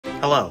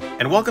Hello,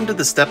 and welcome to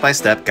the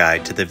step-by-step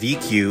guide to the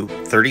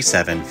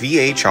VQ37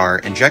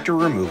 VHR injector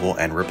removal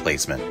and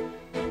replacement.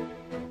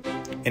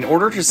 In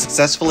order to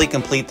successfully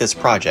complete this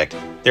project,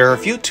 there are a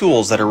few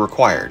tools that are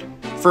required.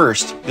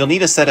 First, you'll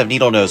need a set of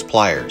needle nose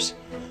pliers,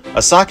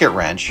 a socket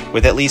wrench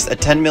with at least a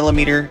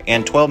 10mm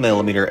and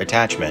 12mm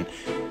attachment.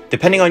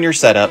 Depending on your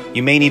setup,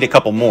 you may need a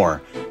couple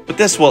more, but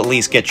this will at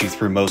least get you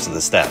through most of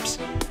the steps,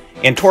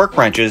 and torque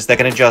wrenches that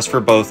can adjust for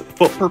both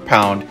foot per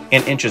pound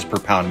and inches per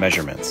pound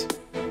measurements.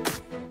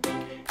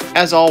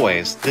 As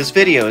always, this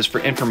video is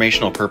for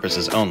informational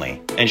purposes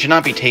only and should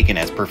not be taken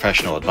as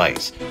professional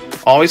advice.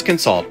 Always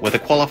consult with a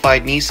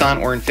qualified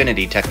Nissan or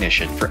Infiniti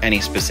technician for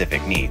any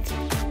specific needs.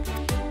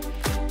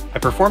 I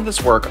performed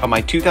this work on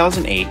my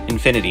 2008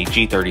 Infiniti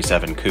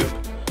G37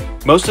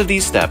 Coupe. Most of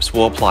these steps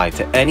will apply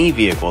to any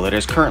vehicle that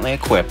is currently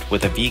equipped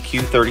with a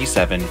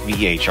VQ37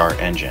 VHR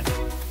engine.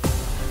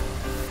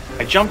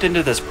 I jumped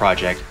into this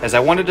project as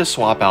I wanted to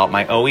swap out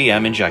my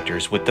OEM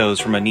injectors with those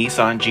from a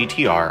Nissan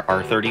GTR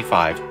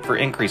R35 for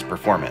increased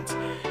performance.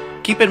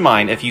 Keep in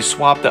mind, if you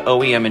swap the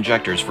OEM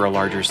injectors for a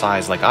larger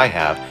size like I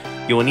have,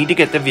 you will need to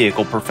get the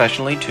vehicle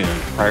professionally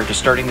tuned prior to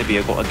starting the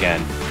vehicle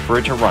again for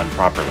it to run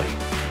properly.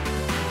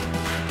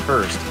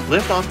 First,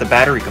 lift off the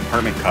battery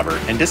compartment cover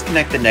and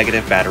disconnect the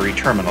negative battery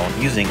terminal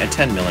using a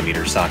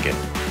 10mm socket.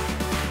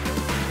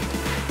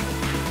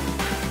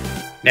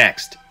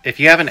 Next, if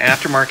you have an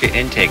aftermarket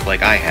intake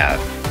like I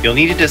have, you'll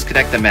need to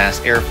disconnect the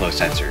mass airflow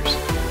sensors.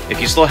 If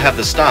you still have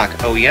the stock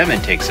OEM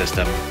intake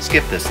system,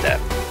 skip this step.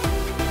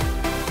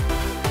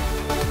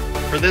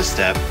 For this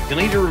step, you'll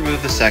need to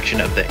remove the section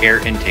of the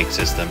air intake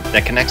system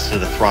that connects to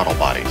the throttle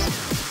bodies.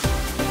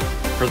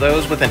 For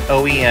those with an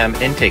OEM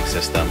intake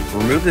system,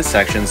 remove the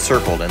section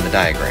circled in the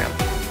diagram.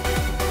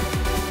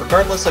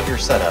 Regardless of your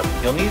setup,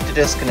 you'll need to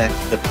disconnect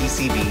the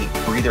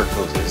PCV breather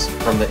hoses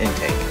from the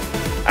intake.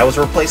 I was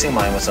replacing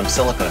mine with some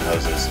silicone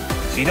hoses,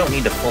 so you don't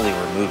need to fully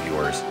remove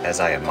yours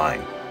as I have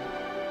mine.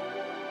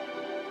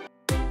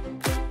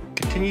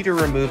 Continue to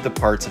remove the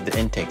parts of the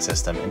intake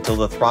system until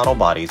the throttle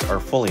bodies are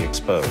fully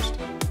exposed.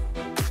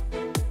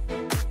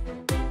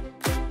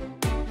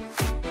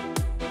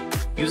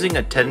 Using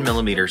a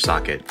 10mm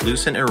socket,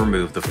 loosen and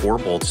remove the 4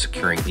 bolts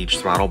securing each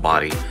throttle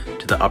body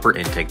to the upper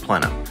intake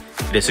plenum.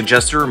 It is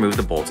suggested to remove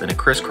the bolts in a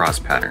crisscross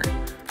pattern.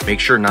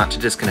 Make sure not to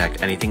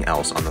disconnect anything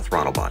else on the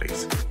throttle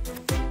bodies.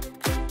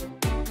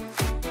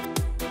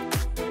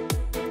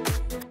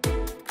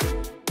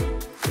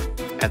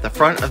 At the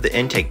front of the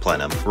intake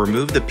plenum,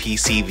 remove the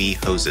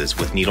PCV hoses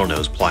with needle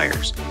nose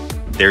pliers.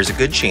 There's a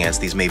good chance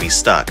these may be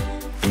stuck,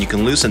 and you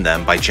can loosen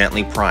them by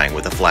gently prying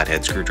with a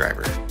flathead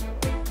screwdriver.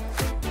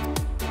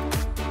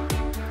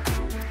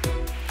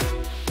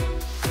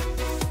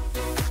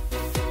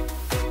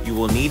 You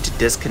will need to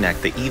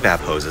disconnect the evap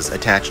hoses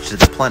attached to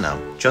the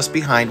plenum just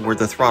behind where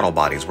the throttle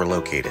bodies were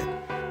located.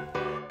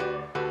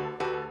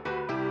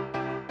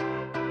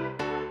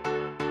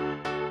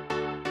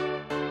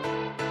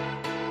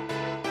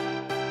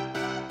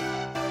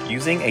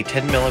 Using a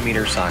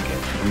 10mm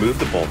socket, remove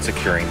the bolt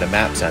securing the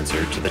map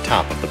sensor to the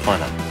top of the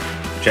plenum.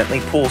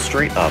 Gently pull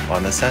straight up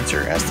on the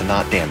sensor as to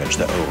not damage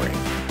the O-ring.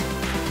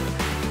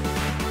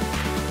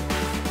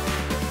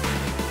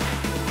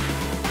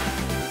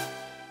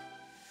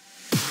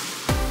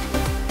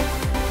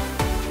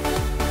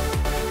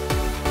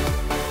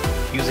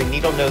 Using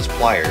needle nose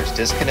pliers,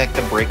 disconnect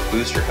the brake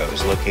booster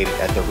hose located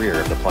at the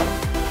rear of the plenum.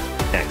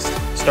 Next,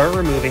 start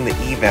removing the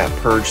evap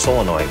purge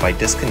solenoid by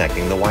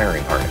disconnecting the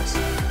wiring harness.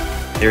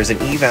 There is an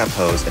evap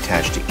hose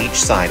attached to each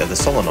side of the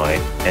solenoid,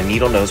 and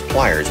needle nose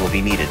pliers will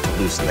be needed to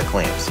loosen the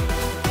clamps.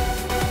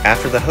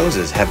 After the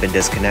hoses have been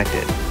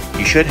disconnected,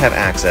 you should have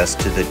access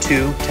to the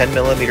 2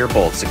 10mm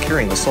bolts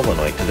securing the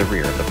solenoid to the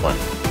rear of the plenum.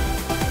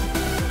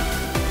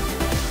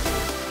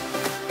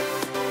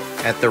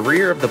 At the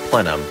rear of the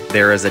plenum,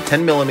 there is a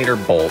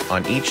 10mm bolt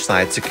on each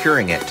side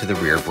securing it to the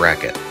rear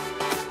bracket.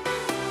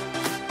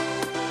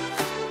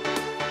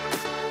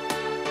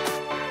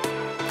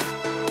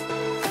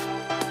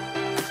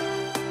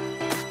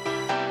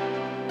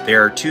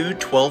 There are 2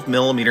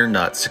 12mm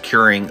nuts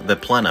securing the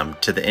plenum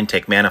to the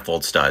intake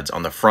manifold studs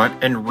on the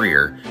front and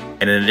rear,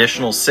 and an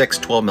additional 6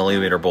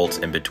 12mm bolts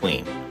in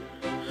between.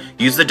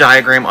 Use the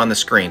diagram on the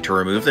screen to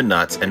remove the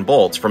nuts and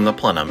bolts from the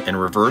plenum in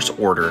reverse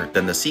order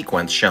than the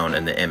sequence shown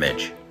in the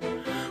image.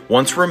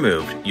 Once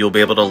removed, you'll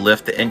be able to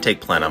lift the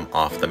intake plenum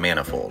off the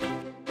manifold.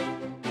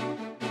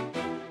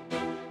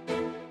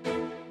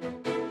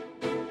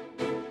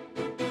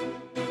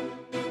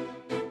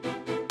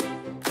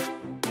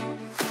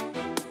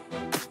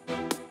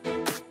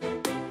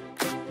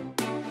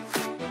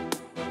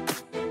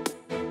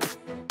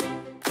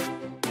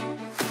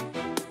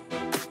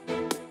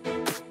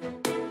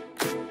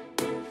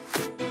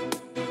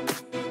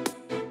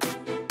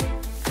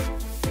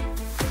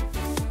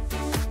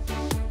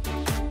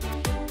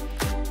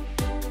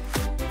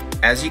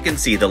 As you can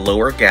see, the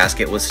lower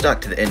gasket was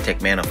stuck to the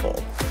intake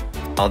manifold.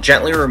 I'll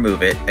gently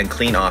remove it and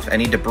clean off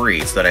any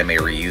debris so that I may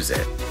reuse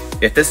it.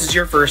 If this is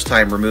your first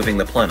time removing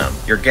the plenum,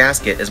 your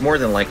gasket is more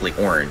than likely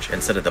orange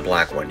instead of the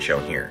black one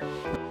shown here.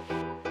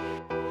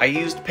 I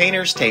used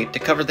painter's tape to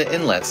cover the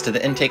inlets to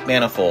the intake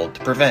manifold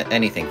to prevent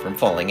anything from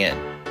falling in.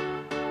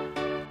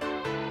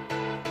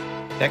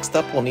 Next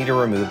up, we'll need to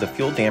remove the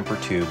fuel damper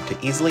tube to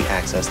easily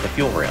access the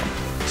fuel rail.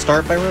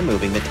 Start by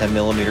removing the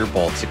 10mm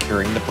bolt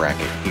securing the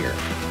bracket here.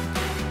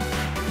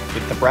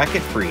 With the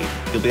bracket free,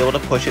 you'll be able to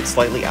push it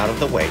slightly out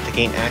of the way to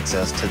gain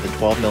access to the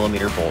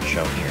 12mm bolt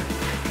shown here.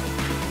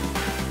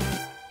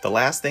 The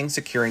last thing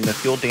securing the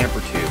fuel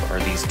damper tube are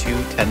these two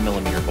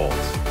 10mm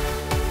bolts.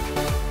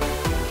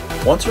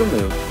 Once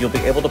removed, you'll be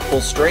able to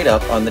pull straight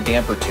up on the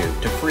damper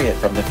tube to free it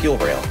from the fuel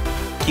rail.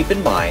 Keep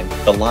in mind,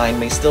 the line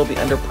may still be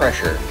under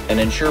pressure,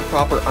 and ensure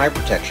proper eye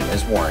protection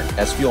is worn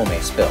as fuel may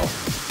spill.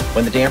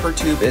 When the damper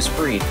tube is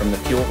freed from the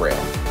fuel rail,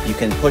 you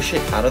can push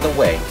it out of the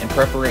way in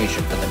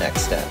preparation for the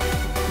next step.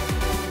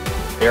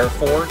 There are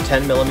four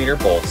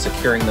 10mm bolts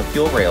securing the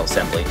fuel rail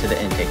assembly to the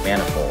intake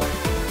manifold.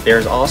 There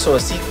is also a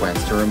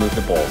sequence to remove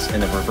the bolts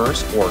in a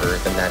reverse order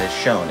than that is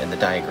shown in the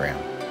diagram.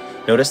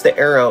 Notice the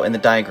arrow in the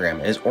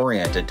diagram is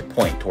oriented to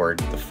point toward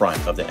the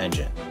front of the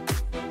engine.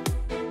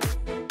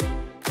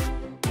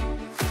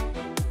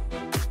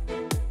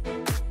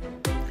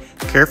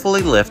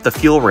 Carefully lift the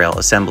fuel rail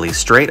assembly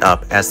straight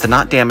up as to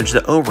not damage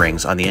the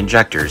O-rings on the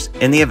injectors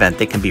in the event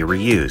they can be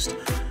reused.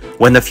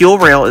 When the fuel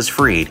rail is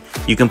freed,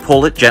 you can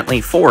pull it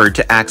gently forward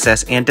to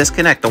access and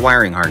disconnect the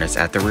wiring harness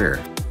at the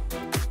rear.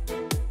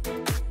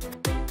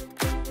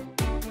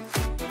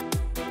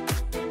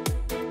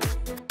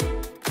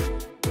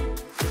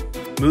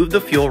 Move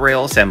the fuel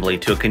rail assembly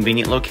to a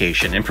convenient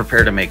location and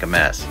prepare to make a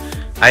mess.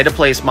 I had to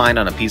place mine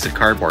on a piece of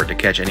cardboard to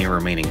catch any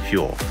remaining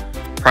fuel.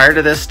 Prior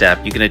to this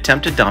step, you can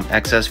attempt to dump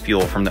excess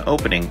fuel from the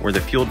opening where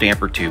the fuel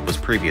damper tube was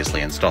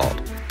previously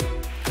installed.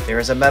 There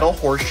is a metal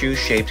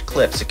horseshoe-shaped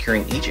clip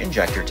securing each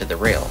injector to the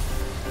rail.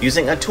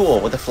 Using a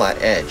tool with a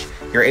flat edge,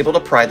 you're able to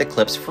pry the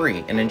clips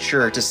free and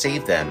ensure to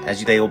save them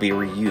as they will be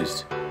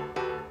reused.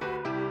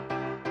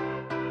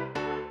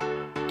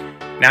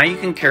 Now you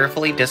can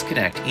carefully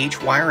disconnect each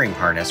wiring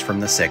harness from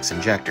the 6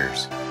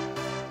 injectors.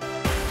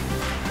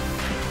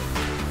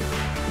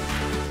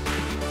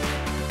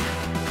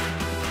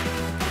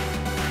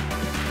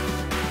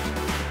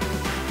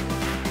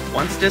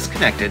 Once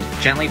disconnected,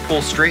 gently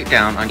pull straight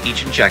down on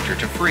each injector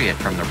to free it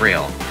from the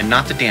rail and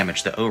not to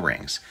damage the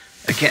O-rings.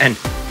 Again,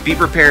 be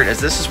prepared as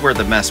this is where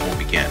the mess will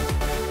begin.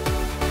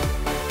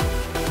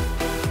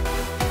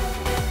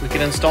 We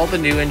can install the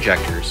new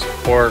injectors,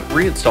 or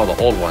reinstall the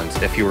old ones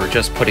if you were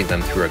just putting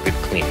them through a good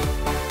cleaning.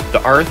 The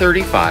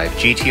R35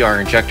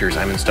 GTR injectors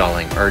I'm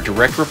installing are a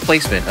direct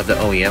replacement of the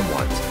OEM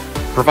ones,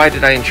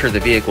 provided I ensure the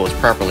vehicle is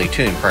properly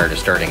tuned prior to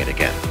starting it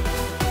again.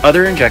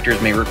 Other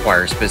injectors may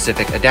require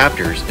specific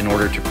adapters in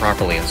order to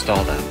properly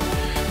install them.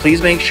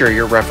 Please make sure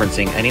you're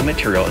referencing any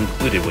material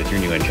included with your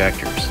new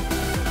injectors.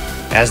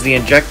 As the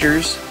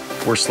injectors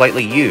were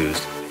slightly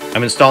used,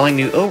 I'm installing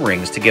new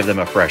O-rings to give them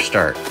a fresh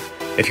start.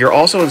 If you're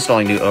also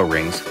installing new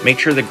O-rings, make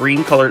sure the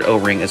green colored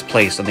O-ring is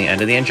placed on the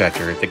end of the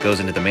injector that goes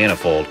into the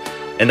manifold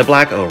and the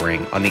black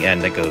O-ring on the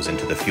end that goes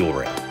into the fuel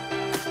rail.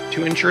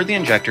 To ensure the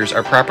injectors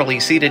are properly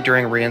seated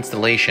during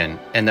reinstallation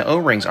and the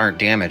O-rings aren't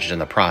damaged in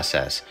the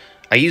process,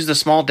 I used a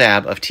small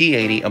dab of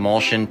T80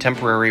 emulsion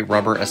temporary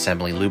rubber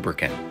assembly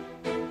lubricant.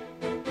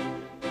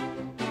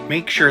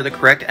 Make sure the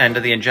correct end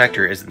of the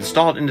injector is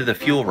installed into the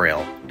fuel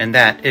rail and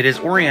that it is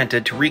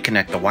oriented to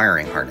reconnect the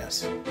wiring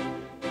harness.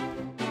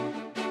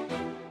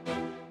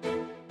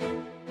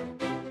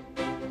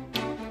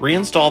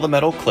 Reinstall the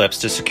metal clips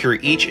to secure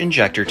each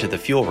injector to the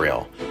fuel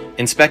rail.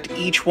 Inspect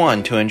each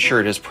one to ensure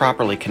it is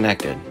properly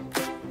connected.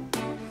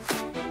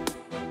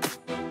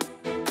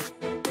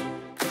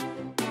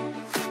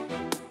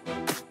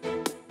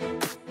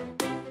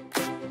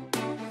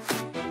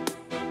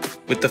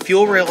 With the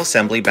fuel rail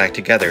assembly back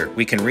together,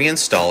 we can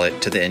reinstall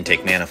it to the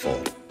intake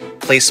manifold.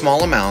 Place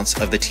small amounts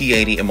of the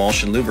T80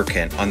 emulsion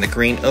lubricant on the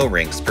green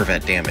O-rings to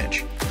prevent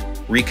damage.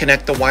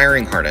 Reconnect the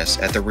wiring harness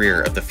at the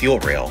rear of the fuel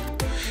rail,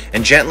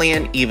 and gently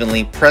and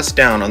evenly press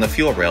down on the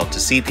fuel rail to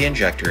seat the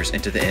injectors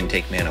into the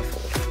intake manifold.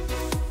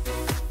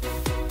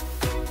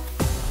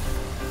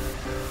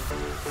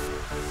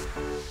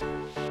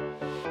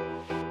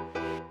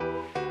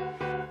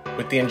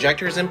 With the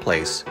injectors in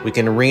place, we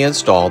can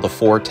reinstall the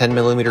 4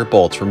 10mm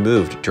bolts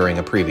removed during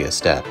a previous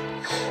step.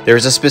 There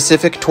is a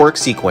specific torque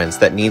sequence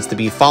that needs to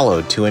be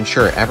followed to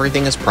ensure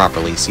everything is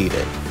properly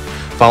seated.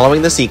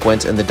 Following the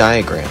sequence in the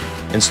diagram,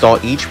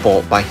 install each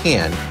bolt by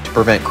hand to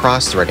prevent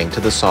cross-threading to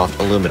the soft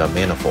aluminum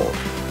manifold.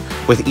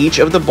 With each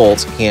of the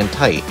bolts hand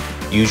tight,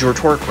 use your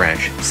torque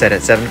wrench set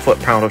at 7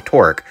 foot-pound of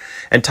torque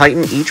and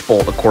tighten each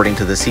bolt according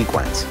to the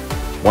sequence.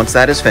 Once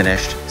that is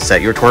finished,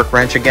 set your torque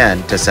wrench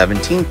again to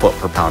 17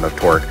 foot-per-pound of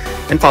torque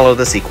and follow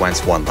the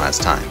sequence one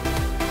last time.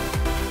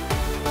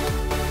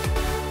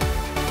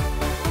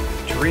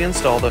 To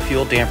reinstall the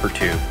fuel damper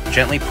tube,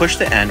 gently push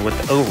the end with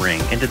the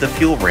O-ring into the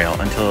fuel rail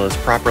until it is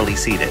properly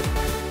seated.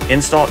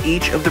 Install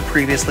each of the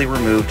previously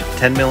removed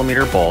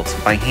 10mm bolts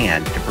by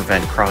hand to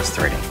prevent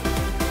cross-threading.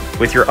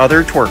 With your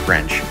other torque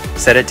wrench,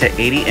 set it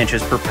to 80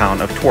 inches per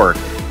pound of torque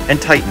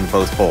and tighten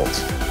both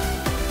bolts.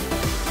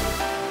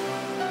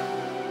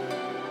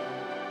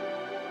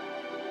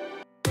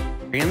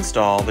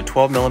 Reinstall the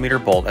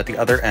 12mm bolt at the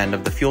other end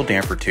of the fuel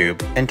damper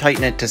tube and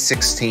tighten it to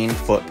 16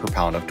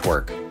 foot-per-pound of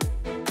torque.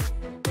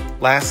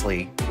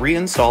 Lastly,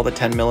 reinstall the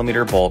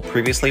 10mm bolt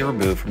previously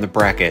removed from the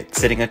bracket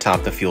sitting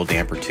atop the fuel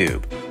damper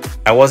tube.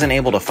 I wasn't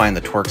able to find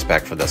the torque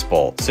spec for this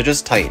bolt, so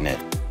just tighten it,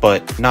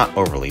 but not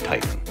overly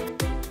tighten.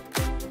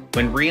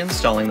 When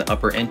reinstalling the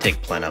upper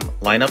intake plenum,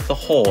 line up the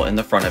hole in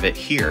the front of it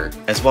here,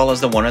 as well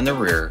as the one in the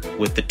rear,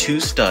 with the two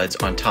studs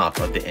on top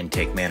of the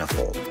intake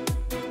manifold.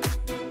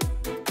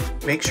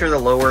 Make sure the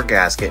lower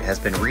gasket has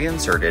been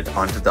reinserted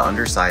onto the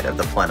underside of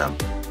the plenum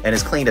and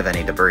is cleaned of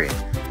any debris.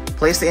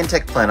 Place the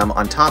intake plenum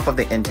on top of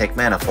the intake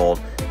manifold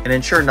and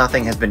ensure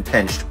nothing has been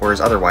pinched or is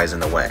otherwise in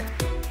the way.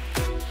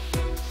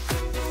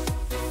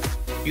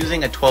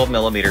 Using a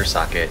 12mm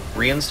socket,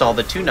 reinstall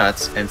the 2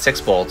 nuts and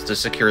 6 bolts to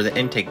secure the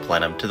intake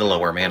plenum to the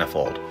lower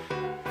manifold.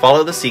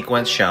 Follow the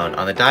sequence shown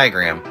on the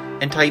diagram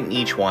and tighten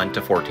each one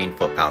to 14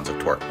 foot-pounds of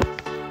torque.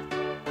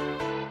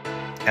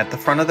 At the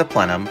front of the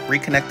plenum,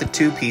 reconnect the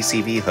 2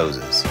 PCV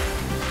hoses.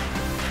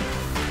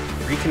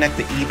 Reconnect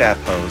the evap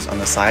hose on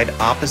the side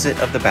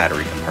opposite of the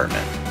battery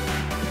compartment.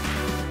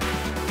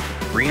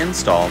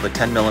 Reinstall the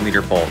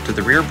 10mm bolt to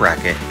the rear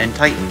bracket and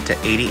tighten to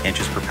 80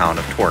 inches per pound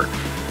of torque.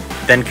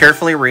 Then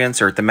carefully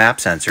reinsert the map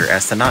sensor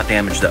as to not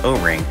damage the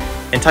O-ring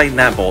and tighten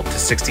that bolt to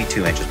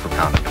 62 inches per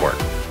pound of torque.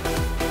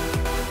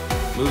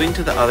 Moving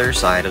to the other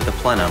side of the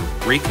plenum,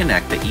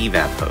 reconnect the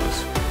evap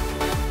hose.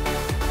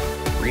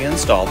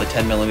 Reinstall the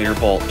 10mm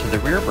bolt to the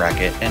rear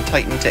bracket and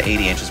tighten to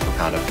 80 inches per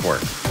pound of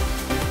torque.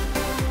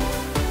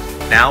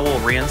 Now we'll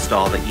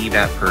reinstall the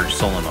evap purge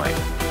solenoid.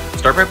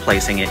 Start by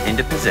placing it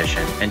into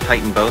position and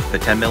tighten both the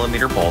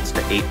 10mm bolts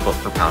to 8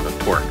 foot-per-pound of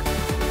torque.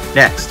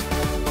 Next,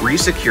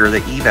 re-secure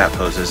the evap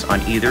hoses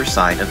on either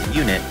side of the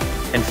unit,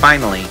 and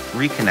finally,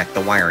 reconnect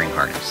the wiring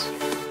harness.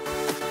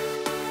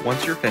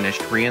 Once you're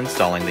finished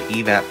reinstalling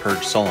the evap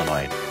purge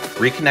solenoid,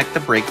 reconnect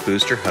the brake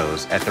booster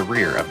hose at the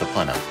rear of the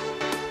plenum.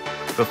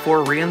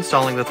 Before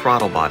reinstalling the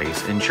throttle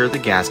bodies, ensure the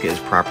gasket is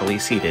properly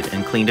seated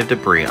and cleaned of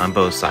debris on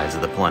both sides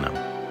of the plenum.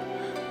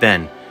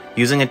 Then,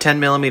 using a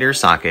 10mm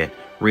socket,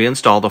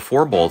 reinstall the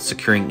 4 bolts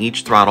securing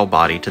each throttle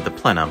body to the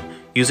plenum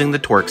using the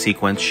torque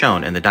sequence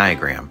shown in the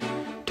diagram.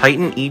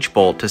 Tighten each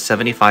bolt to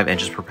 75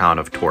 inches per pound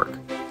of torque.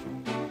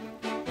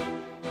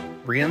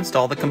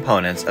 Reinstall the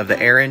components of the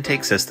air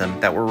intake system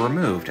that were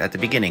removed at the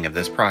beginning of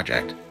this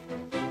project.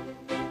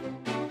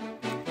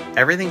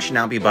 Everything should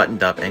now be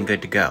buttoned up and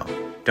good to go.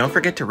 Don't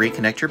forget to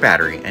reconnect your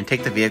battery and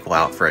take the vehicle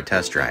out for a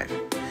test drive.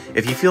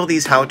 If you feel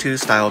these how-to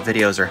style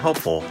videos are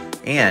helpful,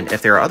 and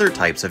if there are other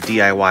types of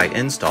DIY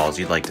installs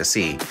you'd like to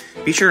see,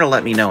 be sure to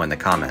let me know in the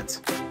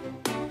comments.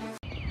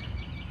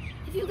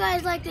 If you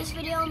guys like this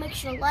video, make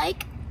sure to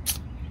like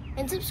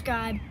and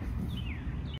subscribe.